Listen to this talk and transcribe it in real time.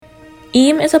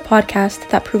EAM is a podcast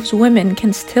that proves women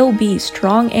can still be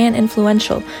strong and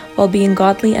influential while being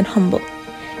godly and humble.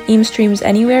 EAM streams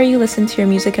anywhere you listen to your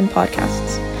music and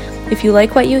podcasts. If you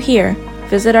like what you hear,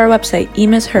 visit our website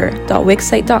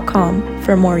eamisher.wixsite.com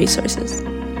for more resources.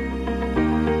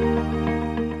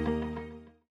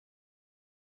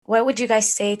 What would you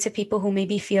guys say to people who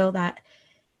maybe feel that,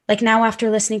 like now after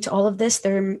listening to all of this,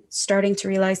 they're starting to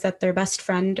realize that their best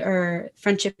friend or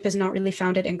friendship is not really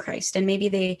founded in Christ, and maybe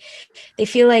they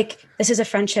feel like this is a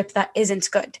friendship that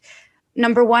isn't good?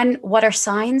 Number one, what are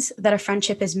signs that a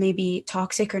friendship is maybe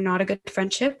toxic or not a good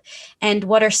friendship? And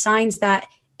what are signs that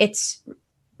it's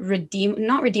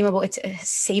not redeemable, it's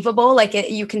savable, like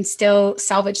you can still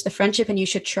salvage the friendship and you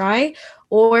should try,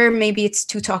 or maybe it's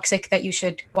too toxic that you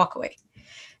should walk away?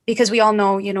 Because we all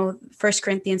know, 1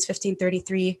 Corinthians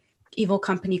 15:33, evil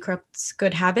company corrupts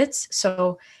good habits.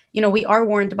 So, we are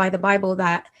warned by the Bible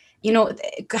that,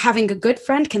 having a good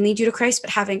friend can lead you to Christ,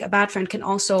 but having a bad friend can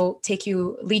also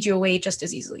lead you away just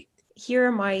as easily. Here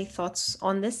are my thoughts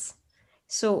on this.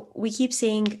 So we keep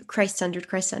saying Christ-centered,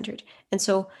 Christ-centered. And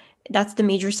so that's the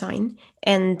major sign.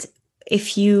 And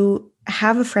if you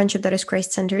have a friendship that is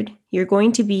Christ-centered, you're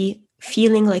going to be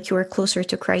feeling like you are closer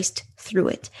to Christ through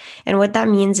it. And what that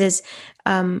means is,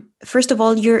 first of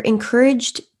all, you're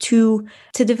encouraged to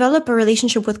develop a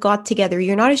relationship with God together.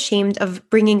 You're not ashamed of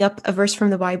bringing up a verse from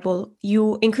the Bible.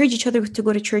 You encourage each other to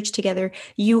go to church together.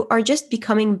 You are just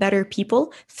becoming better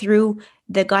people through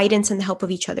the guidance and the help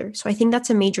of each other. So I think that's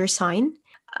a major sign.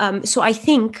 So I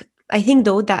think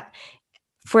though that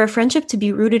for a friendship to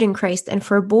be rooted in Christ and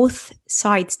for both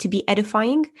sides to be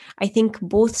edifying, I think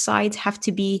both sides have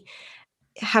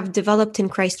developed in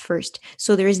Christ first.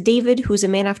 So there is David, who's a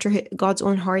man after God's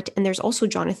own heart, and there's also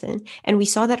Jonathan. And we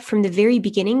saw that from the very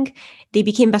beginning, they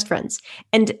became best friends.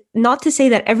 And not to say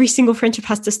that every single friendship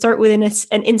has to start within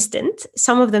an instant.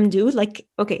 Some of them do,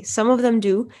 some of them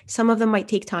do. Some of them might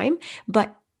take time,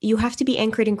 but you have to be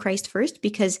anchored in Christ first,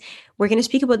 because we're going to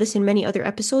speak about this in many other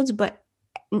episodes, but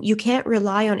you can't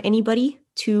rely on anybody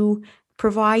to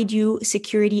provide you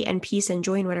security and peace and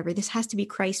joy and whatever. This has to be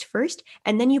Christ first,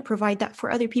 and then you provide that for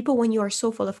other people when you are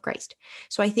so full of Christ.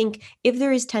 So I think if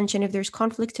there is tension, if there's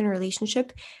conflict in a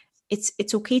relationship,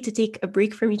 it's okay to take a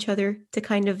break from each other to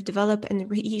kind of develop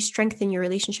and strengthen your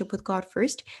relationship with God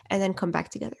first, and then come back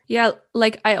together. Yeah,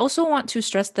 I also want to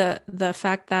stress the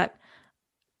fact that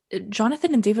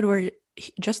Jonathan and David were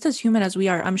just as human as we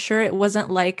are. I'm sure it wasn't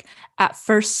like at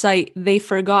first sight they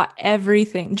forgot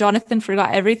everything. Jonathan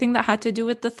forgot everything that had to do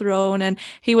with the throne, and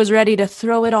he was ready to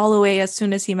throw it all away as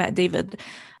soon as he met David.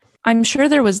 I'm sure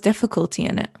there was difficulty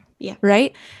in it. Yeah.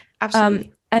 Right?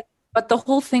 Absolutely. But the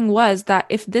whole thing was that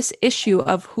if this issue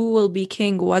of who will be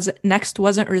king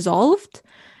wasn't resolved,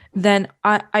 then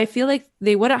I feel like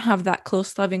they wouldn't have that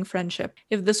close, loving friendship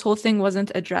if this whole thing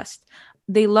wasn't addressed.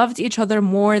 They loved each other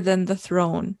more than the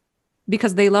throne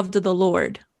because they loved the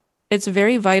Lord. It's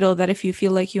very vital that if you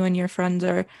feel like you and your friends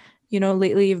are,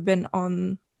 lately you've been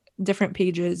on different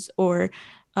pages, or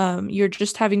you're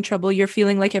just having trouble, you're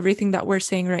feeling like everything that we're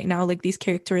saying right now, like these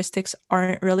characteristics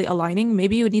aren't really aligning,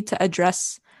 maybe you need to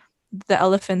address the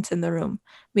elephant in the room.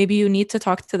 Maybe you need to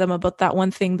talk to them about that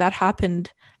one thing that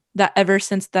happened that ever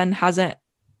since then hasn't,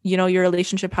 your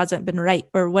relationship hasn't been right,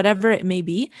 or whatever it may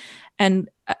be, and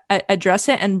address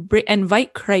it and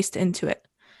invite Christ into it.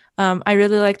 I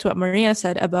really liked what Maria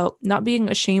said about not being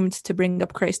ashamed to bring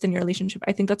up Christ in your relationship.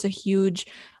 I think that's a huge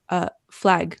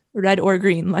flag, red or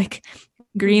green. Like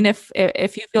green if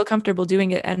you feel comfortable doing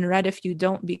it, and red if you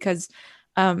don't, because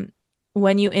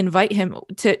when you invite him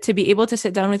to be able to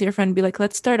sit down with your friend and be like,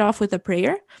 let's start off with a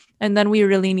prayer, and then we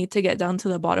really need to get down to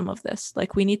the bottom of this.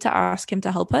 Like we need to ask him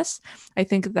to help us. I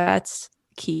think that's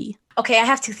key. Okay, I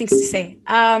have two things to say.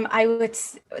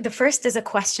 The first is a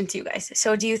question to you guys.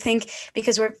 So do you think,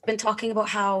 because we've been talking about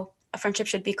how a friendship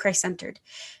should be Christ-centered,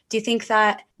 do you think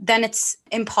that then it's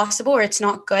impossible or it's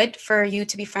not good for you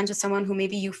to be friends with someone who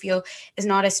maybe you feel is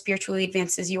not as spiritually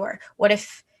advanced as you are? What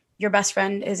if your best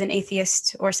friend is an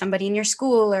atheist or somebody in your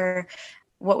school, or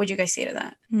what would you guys say to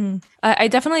that? I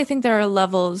definitely think there are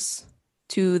levels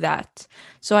to that.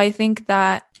 So I think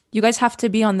that you guys have to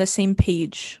be on the same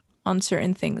page on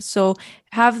certain things. So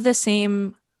have the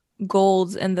same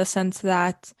goals in the sense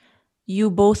that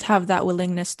you both have that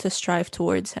willingness to strive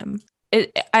towards him. And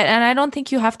I don't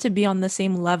think you have to be on the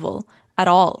same level at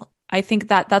all. I think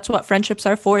that that's what friendships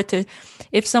are for.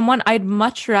 I'd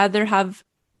much rather have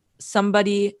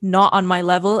somebody not on my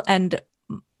level and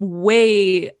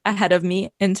way ahead of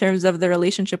me in terms of the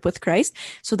relationship with Christ,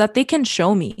 so that they can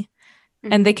show me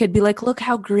and they could be like, look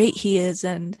how great he is,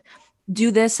 and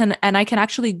do this, and I can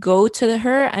actually go to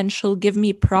her and she'll give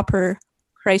me proper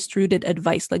Christ-rooted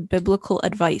advice, like biblical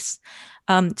advice,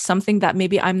 something that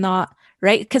maybe I'm not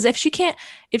right, because if she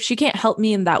can't help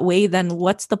me in that way, then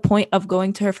what's the point of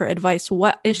going to her for advice?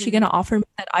 What is she going to offer me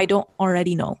that I don't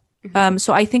already know?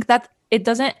 So I think that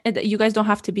you guys don't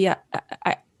have to be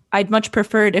I'd much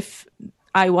prefer it if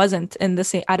I wasn't in the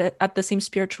same at the same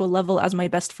spiritual level as my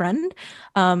best friend,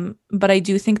 but I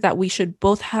do think that we should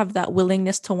both have that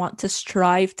willingness to want to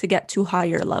strive to get to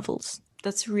higher levels.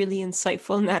 That's really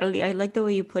insightful, Natalie. I like the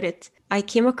way you put it. I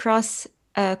came across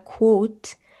a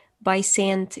quote by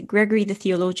Saint Gregory the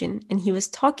Theologian, and he was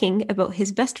talking about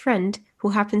his best friend, who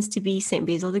happens to be Saint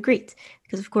Basil the Great,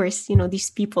 because of course,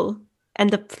 these people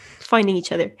end up finding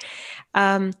each other.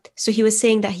 So he was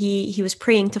saying that he was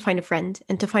praying to find a friend,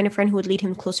 and to find a friend who would lead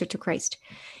him closer to Christ.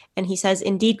 And he says,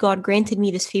 "Indeed, God granted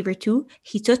me this favor too.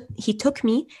 He took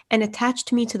me and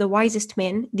attached me to the wisest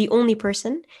man, the only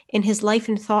person in his life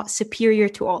and thought superior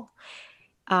to all."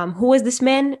 Who was this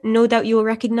man? No doubt you will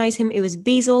recognize him. It was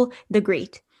Basil the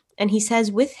Great. And he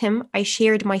says, "With him, I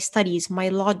shared my studies, my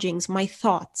lodgings, my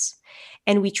thoughts.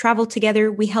 And we traveled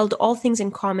together. We held all things in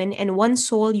common, and one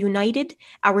soul united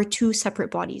our two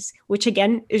separate bodies," which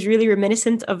again is really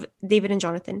reminiscent of David and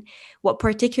Jonathan. What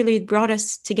particularly brought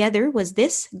us together was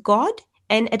this: God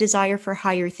and a desire for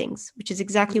higher things, which is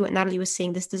exactly what Natalie was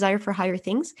saying, this desire for higher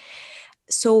things.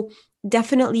 So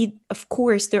definitely, of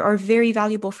course, there are very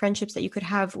valuable friendships that you could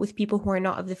have with people who are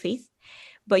not of the faith.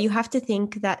 But you have to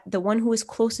think that the one who is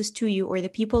closest to you, or the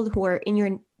people who are in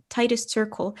your tightest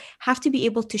circle, have to be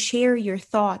able to share your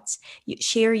thoughts,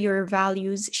 share your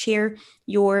values, share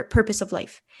your purpose of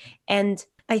life. And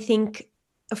I think,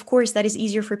 of course, that is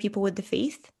easier for people with the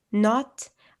faith. Not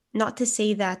to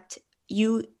say that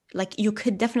you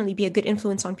could definitely be a good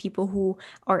influence on people who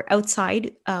are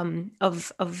outside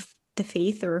of the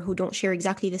faith, or who don't share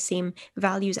exactly the same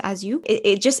values as you.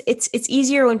 It's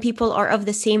easier when people are of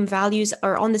the same values,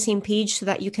 are on the same page, so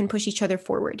that you can push each other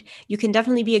forward. You can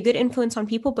definitely be a good influence on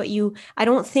people, but I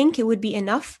don't think it would be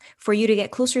enough for you to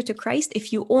get closer to Christ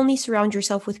if you only surround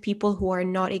yourself with people who are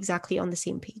not exactly on the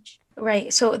same page.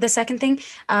 Right. So the second thing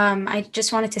I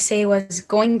just wanted to say was,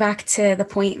 going back to the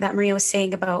point that Maria was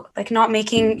saying about like not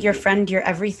making your friend your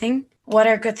everything. What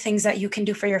are good things that you can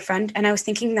do for your friend? And I was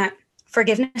thinking that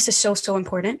forgiveness is so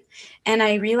important. And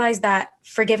I realized that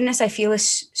forgiveness, I feel,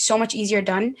 is so much easier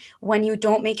done when you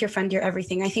don't make your friend your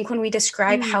everything. I think when we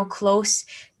describe how close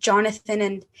Jonathan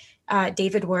and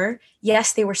David were,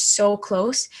 yes, they were so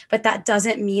close, but that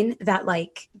doesn't mean that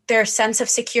like their sense of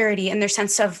security and their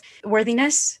sense of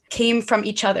worthiness came from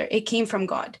each other. It came from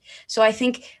God. So I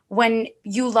think when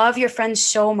you love your friends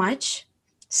so much,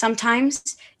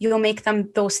 sometimes you'll make them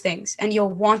those things, and you'll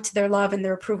want their love and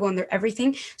their approval and their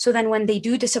everything. So then when they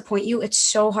do disappoint you, it's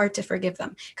so hard to forgive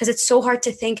them, because it's so hard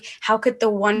to think, how could the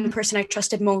one person I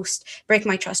trusted most break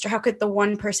my trust? Or how could the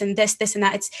one person this, and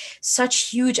that? It's such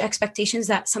huge expectations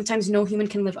that sometimes no human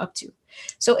can live up to.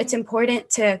 So it's important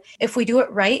to, if we do it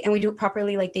right and we do it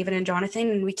properly, like David and Jonathan,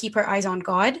 and we keep our eyes on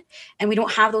God and we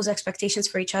don't have those expectations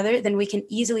for each other, then we can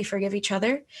easily forgive each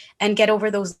other and get over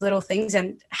those little things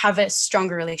and have a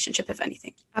stronger relationship, if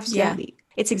anything. Absolutely. Yeah.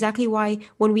 It's exactly why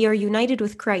when we are united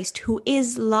with Christ, who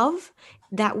is love,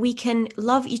 that we can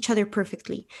love each other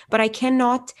perfectly. But I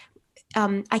cannot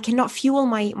fuel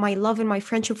my love and my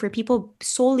friendship for people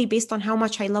solely based on how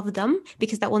much I love them,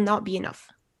 because that will not be enough.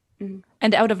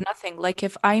 And out of nothing, like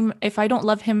if I don't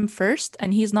love him first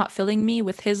and he's not filling me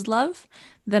with his love,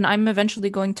 then I'm eventually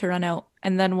going to run out.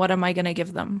 And then what am I going to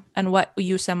give them? And what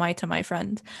use am I to my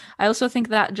friend? I also think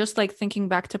that, just like thinking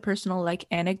back to personal like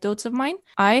anecdotes of mine,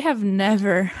 I have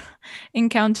never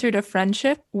encountered a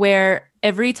friendship where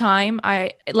every time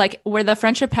where the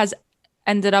friendship has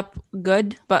ended up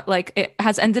good, but like it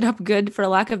has ended up good for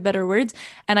lack of better words,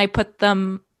 and I put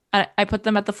them at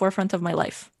the forefront of my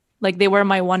life. Like they were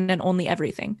my one and only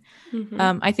everything.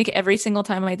 I think every single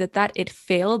time I did that, it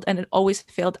failed, and it always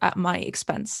failed at my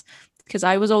expense, because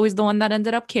I was always the one that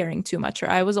ended up caring too much, or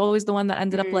I was always the one that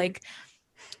ended up like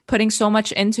putting so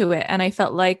much into it. And I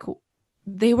felt like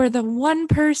they were the one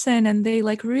person and they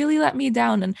like really let me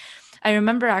down. And I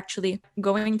remember actually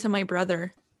going to my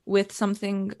brother with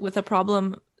a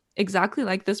problem exactly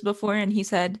like this before. And he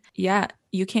said, "Yeah,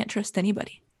 you can't trust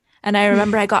anybody." And I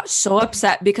remember I got so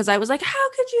upset, because I was like, how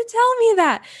could you tell me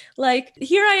that? Like,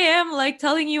 here I am, like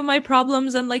telling you my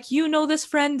problems, and like, you know, this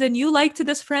friend and you liked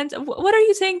this friend. What are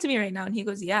you saying to me right now? And he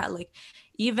goes, yeah, like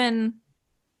even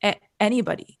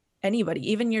anybody,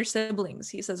 even your siblings.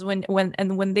 He says,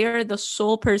 when they're the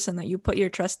sole person that you put your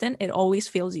trust in, it always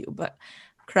fails you. But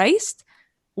Christ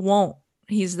won't.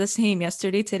 He's the same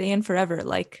yesterday, today, and forever.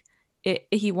 Like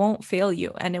he won't fail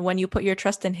you. And when you put your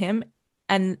trust in him,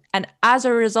 and as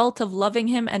a result of loving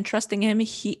him and trusting him,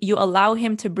 you allow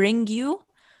him to bring you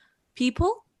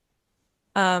people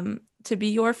to be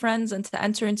your friends and to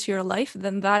enter into your life,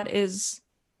 then that is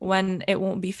when it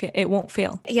won't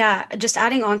fail. Yeah, just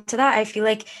adding on to that, I feel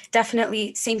like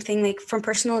definitely same thing, like from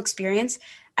personal experience,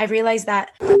 I realized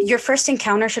that your first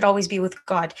encounter should always be with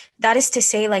God. That is to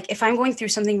say, like, if I'm going through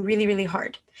something really, really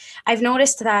hard, I've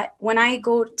noticed that when I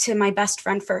go to my best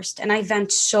friend first and I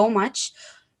vent so much,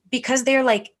 because they're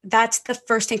like, that's the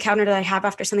first encounter that I have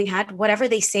after something had, whatever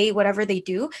they say, whatever they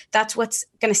do, that's what's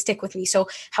going to stick with me. So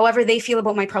however they feel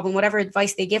about my problem, whatever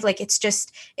advice they give, like, it's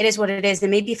just, it is what it is. And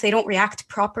maybe if they don't react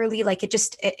properly, like it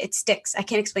sticks. I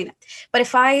can't explain it. But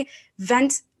if I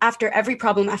vent after every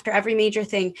problem, after every major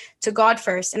thing to God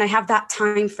first, and I have that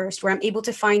time first where I'm able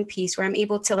to find peace, where I'm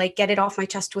able to like get it off my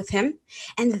chest with him.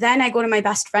 And then I go to my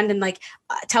best friend and like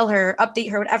tell her,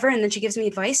 update her, whatever. And then she gives me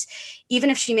advice. Even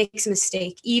if she makes a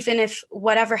mistake, even if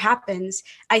whatever happens,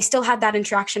 I still had that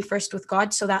interaction first with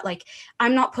God, so that like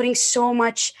I'm not putting so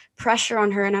much pressure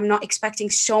on her and I'm not expecting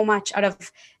so much out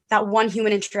of that one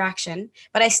human interaction,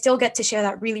 but I still get to share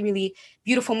that really, really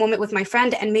beautiful moment with my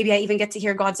friend. And maybe I even get to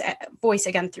hear God's voice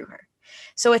again through her.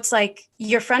 So it's like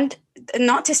your friend,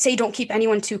 not to say don't keep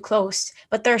anyone too close,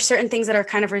 but there are certain things that are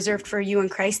kind of reserved for you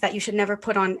and Christ that you should never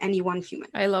put on any one human.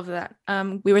 I love that.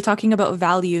 We were talking about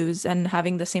values and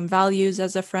having the same values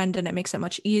as a friend, and it makes it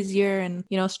much easier, and,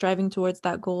 you know, striving towards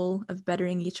that goal of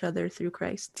bettering each other through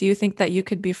Christ. Do you think that you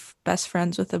could be best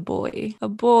friends with a boy? A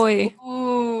boy.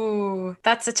 Ooh,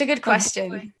 that's such a good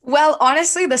question. Well,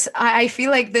 honestly, I feel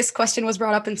like this question was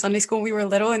brought up in Sunday school when we were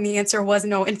little, and the answer was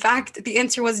no. In fact, the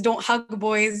answer was don't hug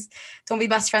boys, don't be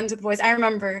best friends with boys. I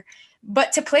remember.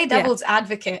 But to play devil's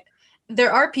advocate,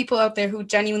 there are people out there who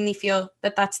genuinely feel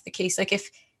that that's the case. Like if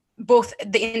both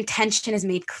the intention is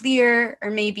made clear,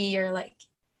 or maybe you're like,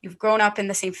 you've grown up in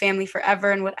the same family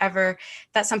forever and whatever,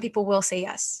 that some people will say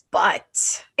yes.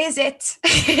 But is it?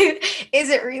 Is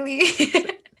it really?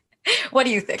 What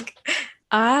do you think?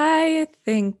 I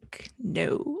think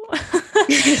no.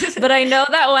 But I know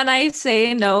that when I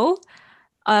say no,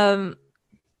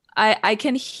 I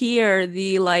can hear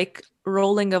the like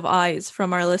rolling of eyes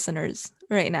from our listeners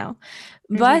right now.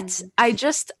 But I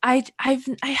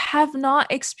have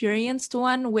not experienced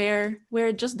one where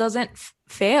it just doesn't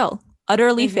fail,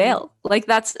 utterly fail. Like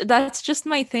that's just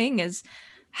my thing, is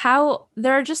how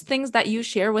there are just things that you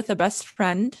share with a best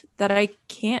friend that I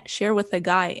can't share with a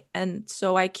guy, and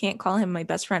so I can't call him my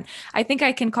best friend. I think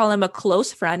I can call him a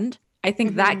close friend. I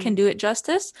think that can do it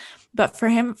justice. But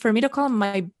for me to call him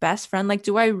my best friend, like,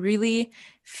 do I really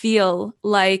feel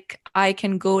like I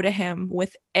can go to him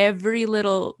with every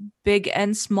little big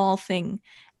and small thing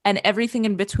and everything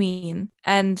in between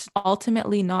and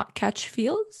ultimately not catch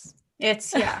feels?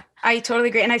 It's, yeah, I totally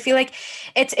agree. And I feel like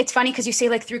it's funny because you say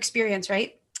like through experience,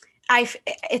 right?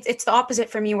 It's the opposite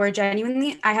for me, where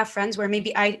genuinely I have friends where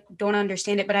maybe I don't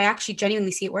understand it, but I actually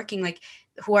genuinely see it working, like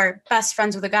who are best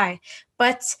friends with a guy.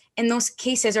 But in those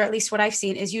cases, or at least what I've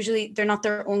seen, is usually they're not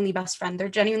their only best friend. They're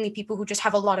genuinely people who just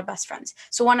have a lot of best friends.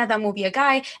 So one of them will be a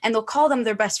guy and they'll call them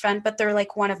their best friend, but they're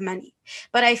like one of many.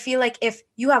 But I feel like if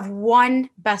you have one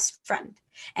best friend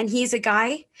and he's a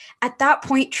guy, at that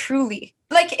point, truly,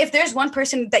 like if there's one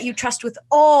person that you trust with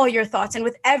all your thoughts and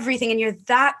with everything and you're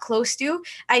that close to,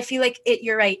 I feel like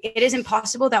you're right. It is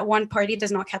impossible that one party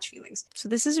does not catch feelings. So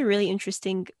this is a really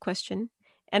interesting question.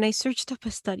 And I searched up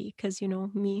a study because, you know,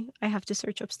 me, I have to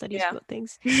search up studies about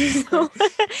things. So,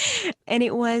 and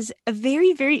it was a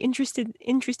very, very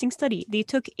interesting study. They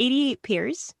took 88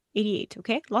 pairs, 88,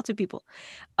 okay? Lots of people,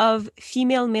 of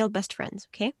female-male best friends,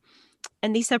 okay?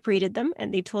 And they separated them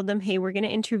and they told them, hey, we're going to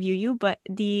interview you, but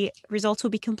the results will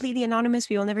be completely anonymous.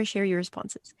 We will never share your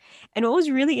responses. And what was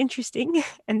really interesting,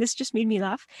 and this just made me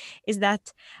laugh, is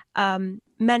that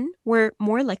men were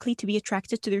more likely to be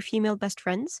attracted to their female best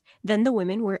friends than the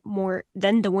women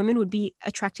would be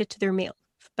attracted to their male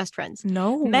best friends.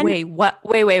 No, wait.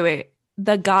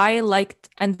 The guy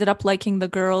ended up liking the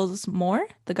girls more?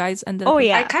 The guys ended up... Oh,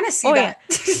 yeah. I kind of see that.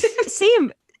 Yeah.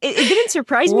 Same. It didn't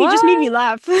surprise me. It just made me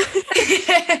laugh.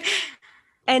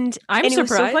 and surprised. It was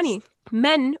so funny.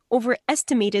 Men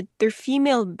overestimated their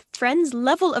female friends'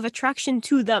 level of attraction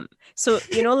to them. So,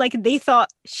 you know, like they thought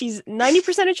she's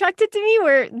 90% attracted to me,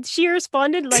 where she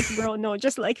responded like, bro, no,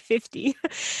 just like 50.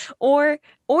 Or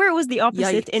it was the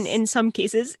opposite in some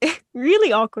cases.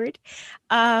 Really awkward.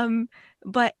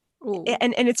 But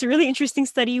and it's a really interesting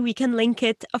study. We can link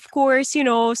it. Of course, you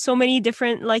know, so many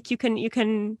different, like you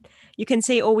can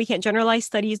say, oh, we can't generalize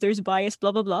studies, there's bias,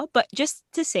 blah, blah, blah. But just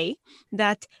to say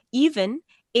that even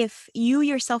if you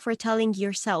yourself are telling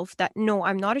yourself that, no,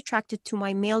 I'm not attracted to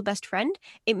my male best friend,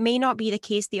 it may not be the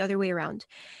case the other way around.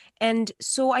 And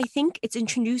so I think it's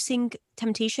introducing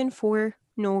temptation for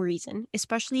no reason,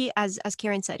 especially as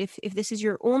Karen said, if this is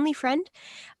your only friend,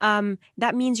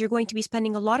 that means you're going to be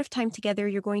spending a lot of time together.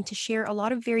 You're going to share a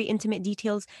lot of very intimate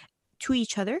details to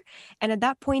each other. And at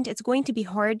that point, it's going to be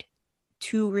hard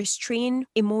to restrain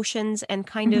emotions and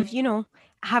kind of,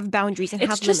 have boundaries and It's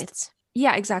have just- limits.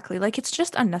 Yeah, exactly. Like it's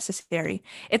just unnecessary.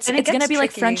 It's And it gonna gets be like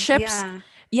tricky. friendships. Yeah.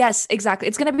 Yes, exactly.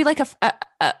 It's gonna be like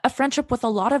a friendship with a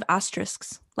lot of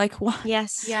asterisks. Like what?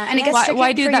 Yes. Yeah, and it Yes. gets tricky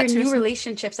Why do for that your to new yourself?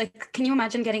 relationships. Like, can you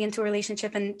imagine getting into a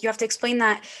relationship and you have to explain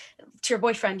that to your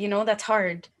boyfriend? That's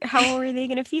hard. How are they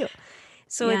going to feel?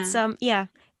 So Yeah.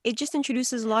 it just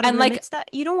introduces a lot of And, like- limits that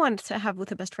you don't want to have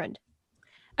with a best friend.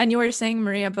 And you were saying,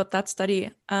 Maria, about that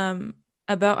study,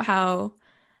 about how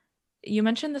you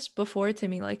mentioned this before to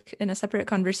me, like in a separate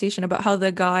conversation, about how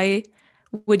the guy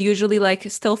would usually like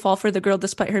still fall for the girl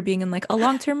despite her being in like a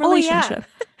long-term Oh, yeah. relationship.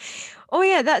 Oh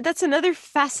yeah, that's another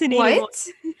fascinating one. What?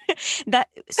 That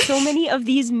so many of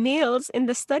these males in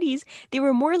the studies, they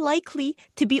were more likely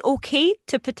to be okay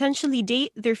to potentially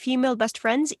date their female best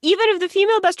friends, even if the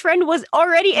female best friend was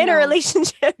already in a No.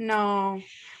 relationship. No.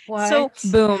 What? So,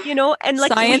 Boom. and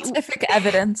like Scientific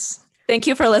evidence. Thank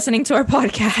you for listening to our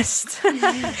podcast.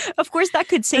 of course that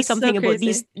could say That's so something about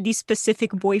crazy. these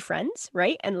specific boyfriends,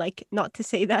 right? And like, not to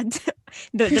say that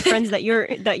the friends that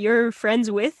you're friends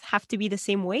with have to be the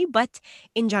same way, but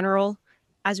in general,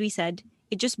 as we said,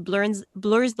 it just blurs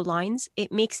the lines. It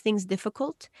makes things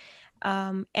difficult,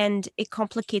 and it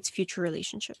complicates future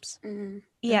relationships. Mhm.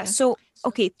 Yeah. Okay. So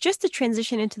okay, just to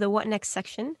transition into the what next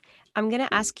section, I'm gonna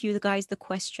ask you guys the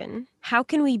question: how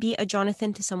can we be a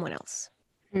Jonathan to someone else?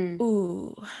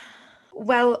 Ooh.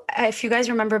 Well, if you guys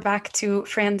remember back to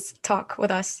Fran's talk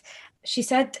with us, she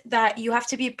said that you have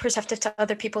to be perceptive to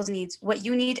other people's needs. What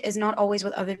you need is not always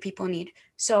what other people need.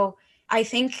 So I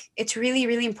think it's really,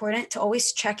 really important to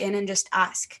always check in and just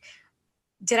ask,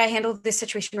 did I handle this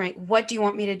situation right? What do you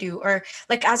want me to do? Or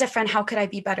like, as a friend, how could I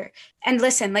be better? And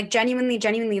listen, like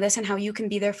genuinely listen how you can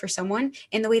be there for someone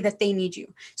in the way that they need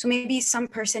you. So maybe some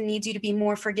person needs you to be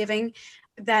more forgiving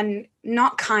than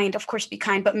not kind, of course, be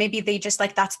kind, but maybe they just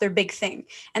like, that's their big thing.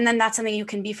 And then that's something you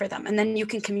can be for them. And then you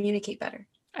can communicate better.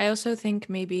 I also think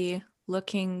maybe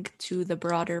looking to the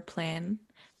broader plan,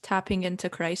 tapping into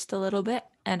Christ a little bit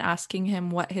and asking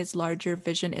him what his larger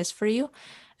vision is for you,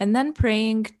 and then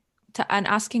praying and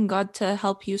asking God to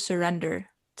help you surrender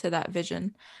to that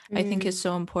vision, I think is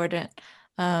so important.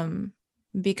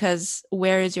 Because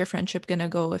where is your friendship going to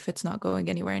go if it's not going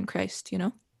anywhere in Christ,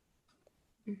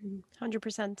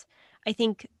 100%. I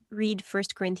think read 1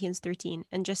 Corinthians 13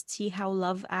 and just see how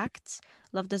love acts.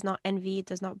 Love does not envy,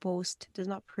 does not boast, does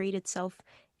not parade itself,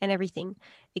 and everything.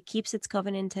 It keeps its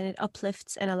covenant and it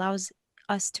uplifts and allows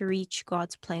us to reach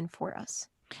God's plan for us.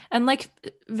 And like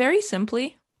very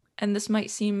simply, and this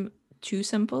might seem too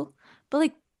simple, but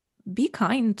like be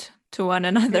kind to one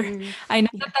another. I know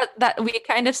that we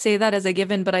kind of say that as a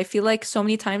given, but I feel like so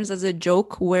many times as a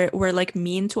joke we're like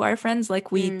mean to our friends,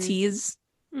 like we tease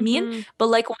mean, but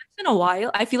like once in a while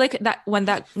I feel like that when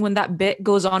that bit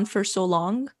goes on for so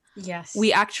long, Yes,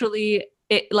 we actually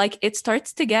it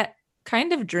starts to get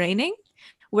kind of draining,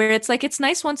 where it's like it's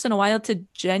nice once in a while to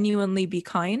genuinely be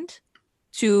kind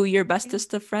to your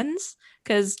bestest of friends,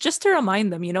 because just to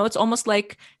remind them, it's almost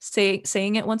like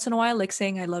saying it once in a while, like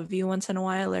saying I love you once in a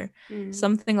while or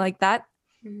something like that.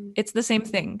 It's the same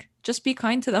thing. Just be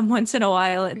kind to them once in a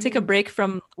while and take a break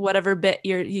from whatever bit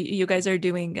you guys are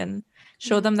doing and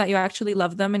show them that you actually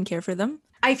love them and care for them.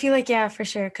 I feel like, yeah, for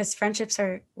sure, because friendships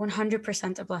are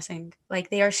 100% a blessing.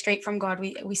 Like they are straight from God.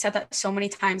 We said that so many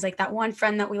times, like that one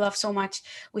friend that we love so much,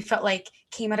 we felt like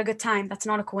came at a good time. That's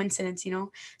not a coincidence,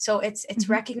 So it's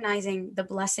recognizing the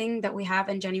blessing that we have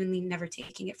and genuinely never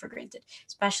taking it for granted,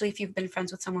 especially if you've been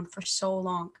friends with someone for so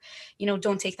long.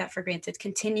 Don't take that for granted.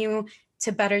 Continue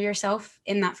to better yourself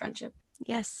in that friendship.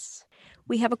 Yes.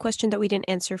 We have a question that we didn't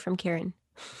answer from Karen.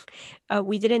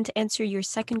 We didn't answer your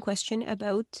second question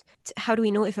about how do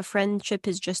we know if a friendship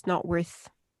is just not worth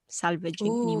salvaging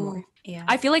anymore. Yeah.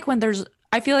 I feel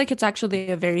like it's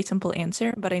actually a very simple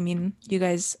answer, but I mean, you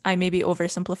guys, I may be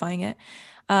oversimplifying it.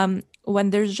 When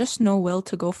there's just no will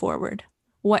to go forward.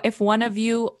 What if one of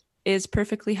you is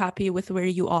perfectly happy with where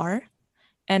you are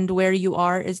and where you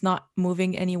are is not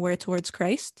moving anywhere towards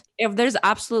Christ? If there's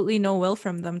absolutely no will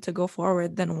from them to go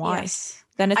forward, then why? Yes.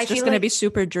 Then it's I just feel going to like- be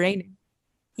super draining.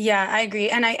 Yeah, I agree.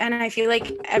 And I feel like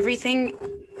everything,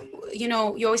 you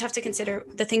always have to consider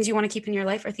the things you want to keep in your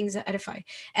life are things that edify.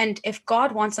 And if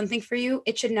God wants something for you,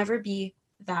 it should never be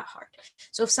that hard.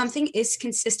 So if something is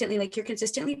consistently, like you're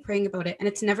consistently praying about it and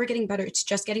it's never getting better, it's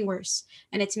just getting worse,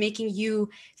 and it's making you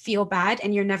feel bad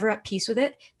and you're never at peace with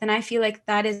it, then I feel like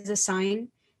that is a sign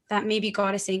that maybe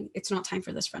God is saying it's not time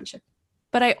for this friendship.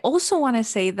 But I also want to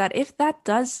say that if that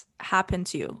does happen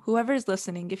to you, whoever is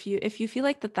listening, if you feel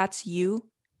like that's you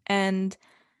and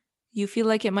you feel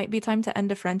like it might be time to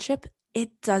end a friendship, it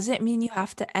doesn't mean you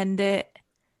have to end it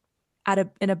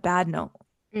in a bad note.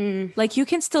 Like, you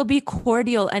can still be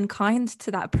cordial and kind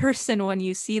to that person when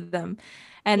you see them,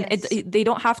 and Yes. they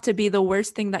don't have to be the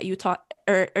worst thing that you taught,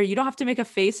 or you don't have to make a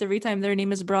face every time their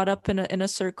name is brought up in a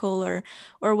circle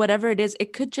or whatever it is.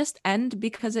 It could just end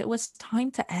because it was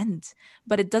time to end,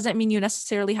 but it doesn't mean you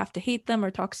necessarily have to hate them or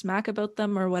talk smack about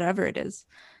them or whatever it is.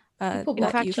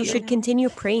 In fact, you should continue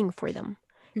praying for them,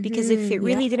 because if it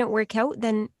really didn't work out,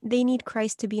 then they need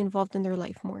Christ to be involved in their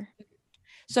life more.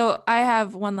 So I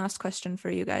have one last question for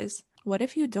you guys. What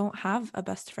if you don't have a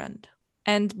best friend?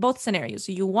 And both scenarios,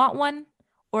 you want one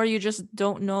or you just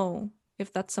don't know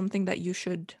if that's something that you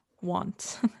should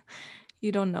want.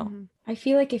 You don't know. I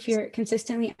feel like if you're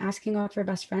consistently asking God for a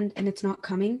best friend and it's not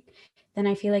coming, then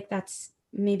I feel like that's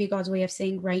maybe God's way of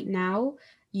saying, right now,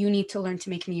 you need to learn to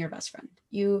make me your best friend.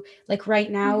 You, like,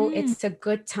 right now, it's a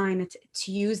good time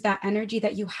to use that energy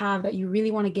that you have, that you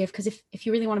really want to give. Because if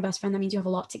you really want a best friend, that means you have a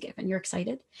lot to give and you're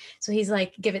excited. So he's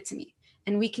like, give it to me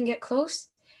and we can get close.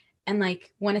 And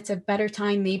like, when it's a better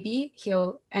time, maybe he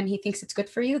thinks it's good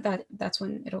for you, that's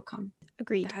when it'll come.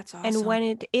 Agreed. That's awesome. And when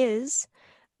it is,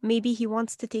 maybe he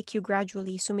wants to take you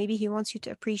gradually. So maybe he wants you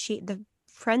to appreciate the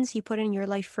friends he put in your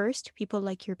life first, people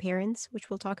like your parents, which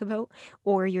we'll talk about,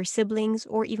 or your siblings,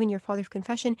 or even your father of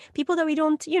confession, people that we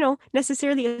don't,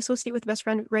 necessarily associate with best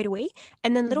friend right away.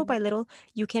 And then little by little,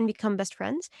 you can become best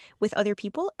friends with other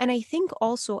people. And I think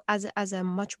also as a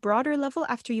much broader level,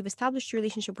 after you've established your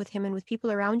relationship with him and with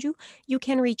people around you, you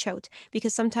can reach out,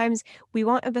 because sometimes we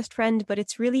want a best friend, but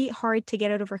it's really hard to get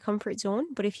out of our comfort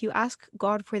zone. But if you ask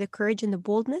God for the courage and the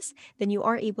boldness, then you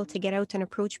are able to get out and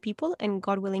approach people, and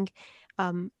God willing,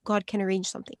 God can arrange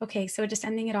something. Okay, so just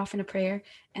ending it off in a prayer.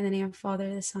 In the name of the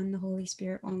Father, the Son, the Holy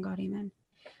Spirit, one God, amen.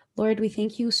 Lord, we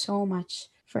thank you so much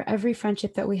for every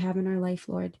friendship that we have in our life,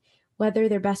 Lord. Whether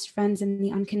they're best friends in the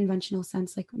unconventional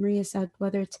sense, like Maria said,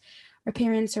 whether it's our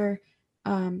parents or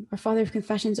our father of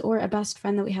confessions, or a best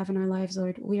friend that we have in our lives,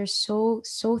 Lord, we are so,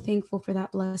 so thankful for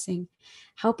that blessing.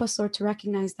 Help us, Lord, to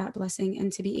recognize that blessing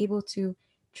and to be able to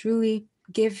truly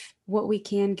give what we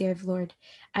can give, Lord.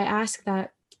 I ask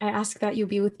that you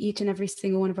be with each and every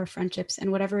single one of our friendships,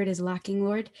 and whatever it is lacking,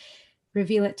 Lord,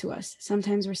 reveal it to us.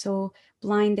 Sometimes we're so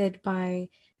blinded by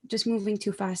just moving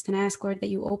too fast. And I ask, Lord, that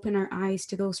you open our eyes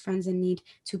to those friends in need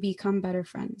to become better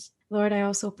friends. Lord, I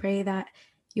also pray that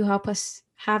you help us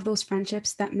have those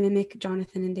friendships that mimic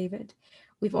Jonathan and David.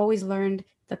 We've always learned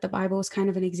that the Bible is kind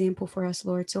of an example for us,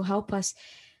 Lord. So help us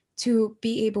to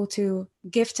be able to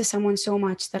give to someone so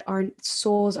much that our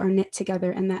souls are knit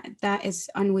together, and that is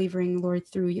unwavering, Lord,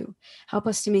 through you. Help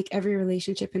us to make every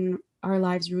relationship in our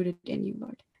lives rooted in you,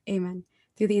 Lord. Amen.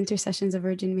 Through the intercessions of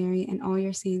Virgin Mary and all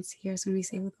your saints, hear us when we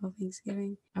say with all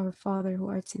thanksgiving, Our Father, who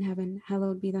art in heaven,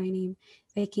 hallowed be thy name.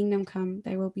 Thy kingdom come,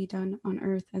 thy will be done on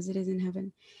earth as it is in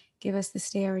heaven. Give us this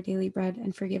day our daily bread,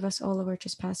 and forgive us all of our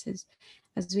trespasses,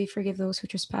 as we forgive those who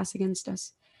trespass against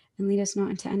us. And lead us not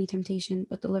into any temptation,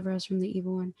 but deliver us from the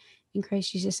evil one. In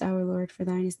Christ Jesus our Lord, for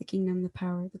thine is the kingdom, the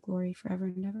power, the glory, forever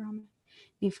and ever. Amen.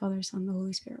 In the Father, Son, the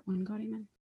Holy Spirit, one God. Amen.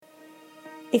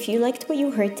 If you liked what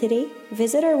you heard today,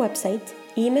 visit our website,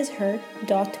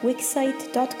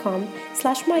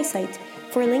 emishher.wixsite.com/mysite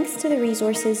for links to the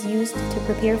resources used to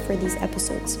prepare for these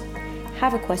episodes.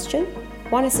 Have a question?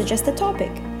 Want to suggest a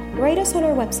topic? Write us on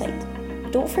our website.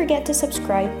 Don't forget to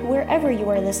subscribe wherever you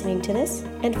are listening to this,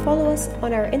 and follow us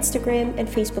on our Instagram and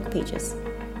Facebook pages.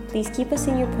 Please keep us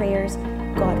in your prayers.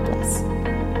 God bless.